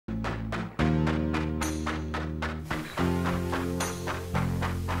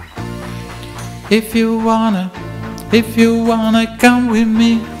If you wanna come with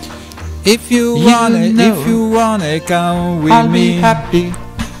me. If you wanna come with I'll me, be happy.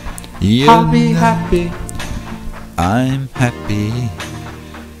 I'll be happy. I'm happy.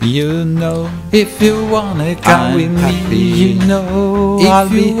 You know, If you wanna come I'm with me, happy. you know I'll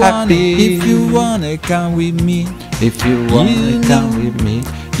if be you wanna, happy. if you wanna come with me, If you wanna come with me,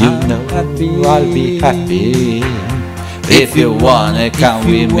 you I'm know happy. I'll be happy. If you wanna come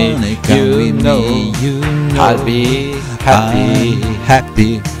with me, you know I'll be happy. I'm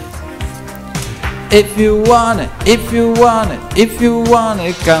happy. If you wanna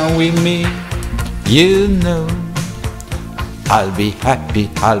come with me, You know, I'll be happy,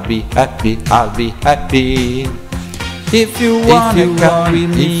 I'll be happy, I'll be happy. If you if wanna you come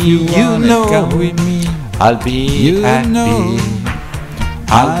with me, you wanna know come with me, I'll be you happy, know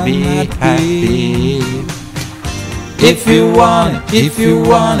I'll be I'm happy. happy. If you wanna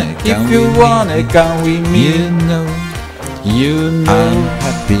come with me, You know, you know I'm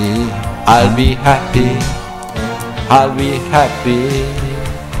happy. I'll be happy, I'll be happy.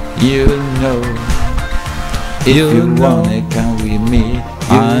 You know. If You you know wanna come with me,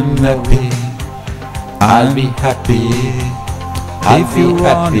 I'm happy. I'll be happy. I'll If you be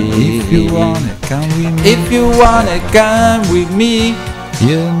wanna, happy. if you wanna come with me, If you wanna come with me,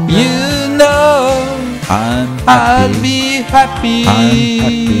 you know you know I'm I'll happy. be happy. I'm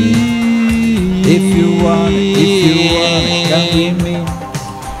happy. If you wanna come with me,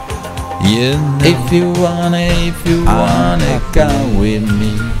 you know If you wanna I'm happy. come with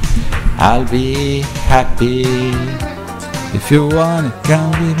me, I'll be happy. if you wanna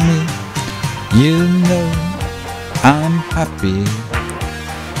come with me, you know I'm happy.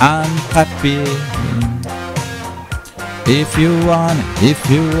 I'm happy. If you wanna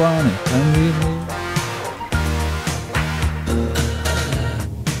come with